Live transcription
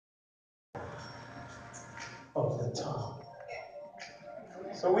of the tongue.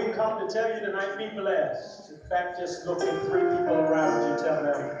 So we come to tell you tonight, be blessed. In fact, just look at 3 people around you, tell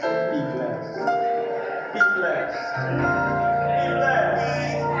them, be blessed. Be blessed. Be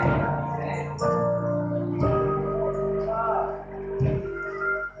blessed.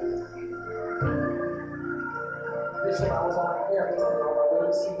 Bishop, I was on the airplane on my way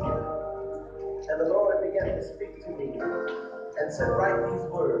to see you, and the Lord began to speak to me and said, write these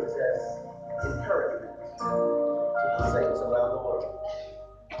words as encouragement to the saints around the world.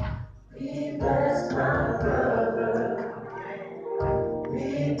 Be blessed, my brother.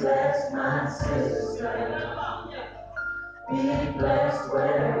 Be blessed, my sister. Be blessed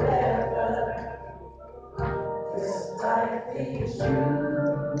wherever this life leads you.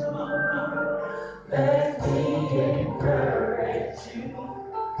 Let me encourage you.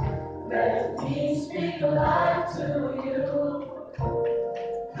 Let me speak life to you.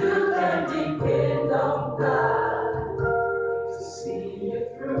 You can depend on God to see you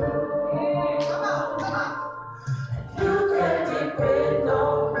through. You can depend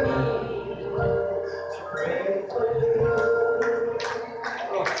on me to pray for you.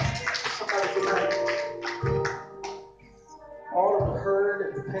 Oh, somebody tonight, all of the hurt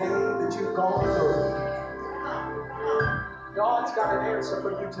and the pain that you've gone through, God's got an answer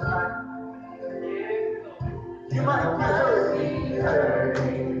for you tonight. You might be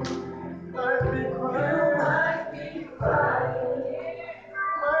hurting, might be crying,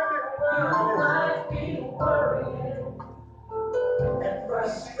 might be worrying and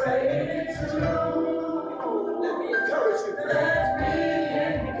frustrated too. Let me encourage you. Let me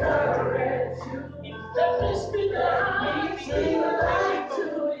encourage you. Let me speak life to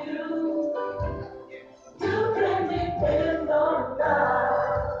you. You can depend on God.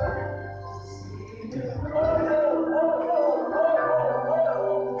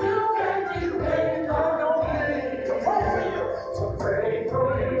 You can depend on me to pray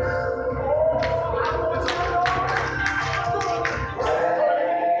for you.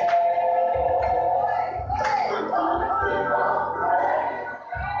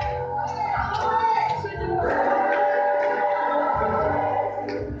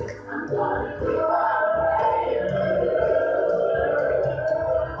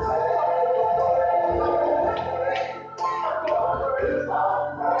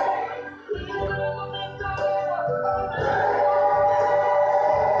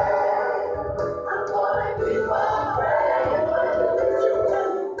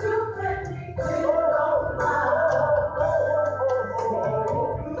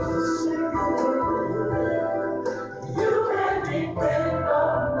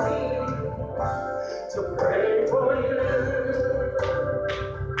 To pray for you.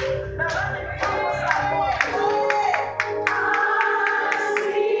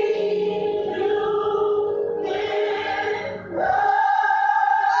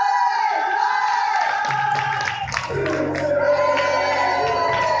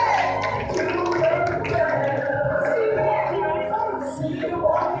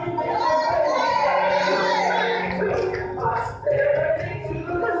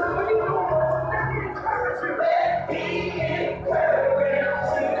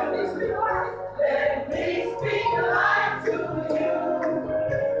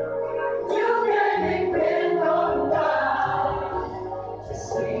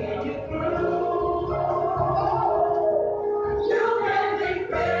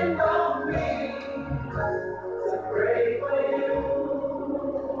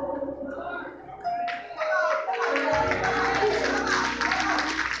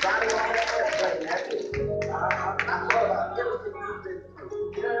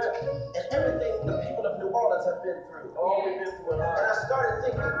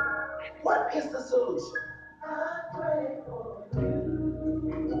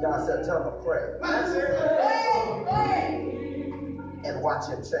 God said, tell him to pray. And watch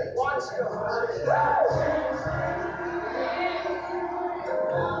him change. Watch him.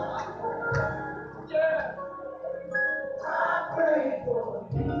 Yeah. I pray for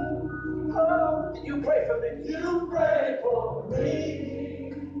you. Oh, you pray for me. You pray for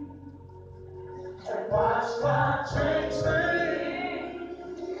me. And watch God change things.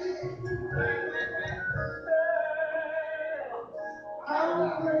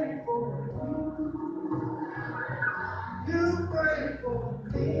 I'll pray for you. You pray for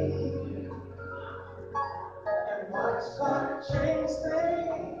me. And watch God change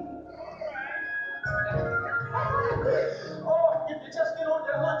things. Oh, if you just get on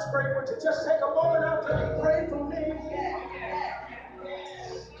your lunch break, would you just take a moment out to pray for me?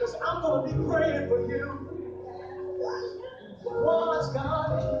 Because I'm going to be praying for you. Watch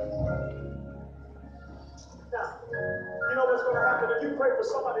God. Now, you know what's going to happen if you pray for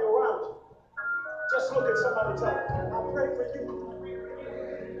somebody around you. Just look at somebody and tell them, I pray for you.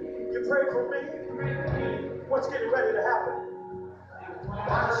 You pray for me. What's getting ready to happen?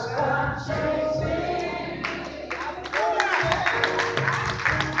 Watch God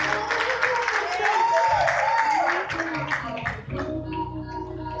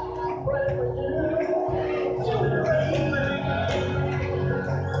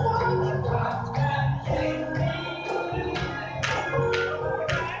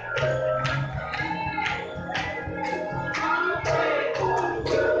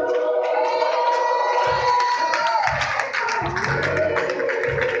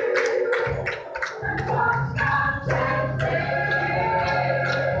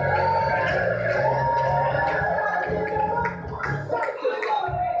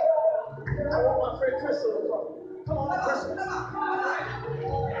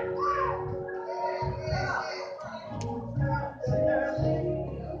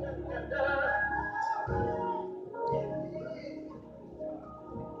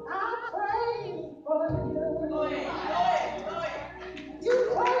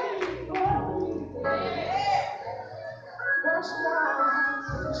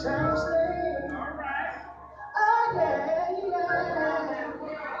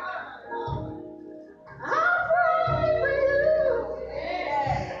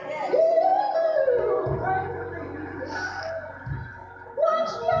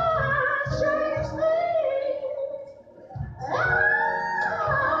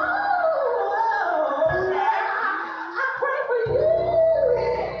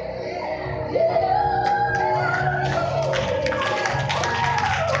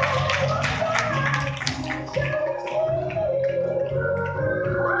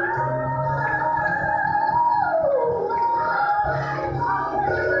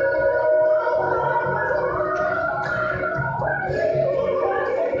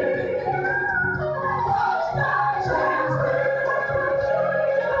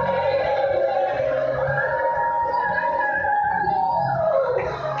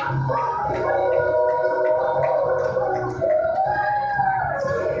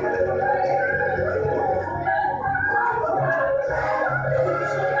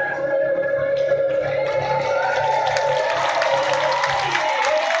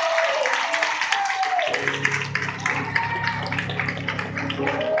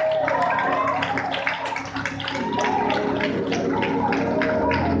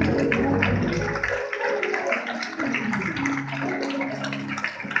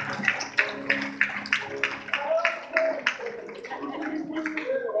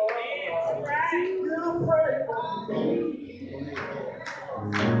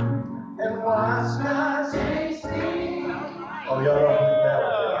change me. Oh, y'all don't believe that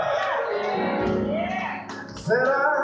one. Said I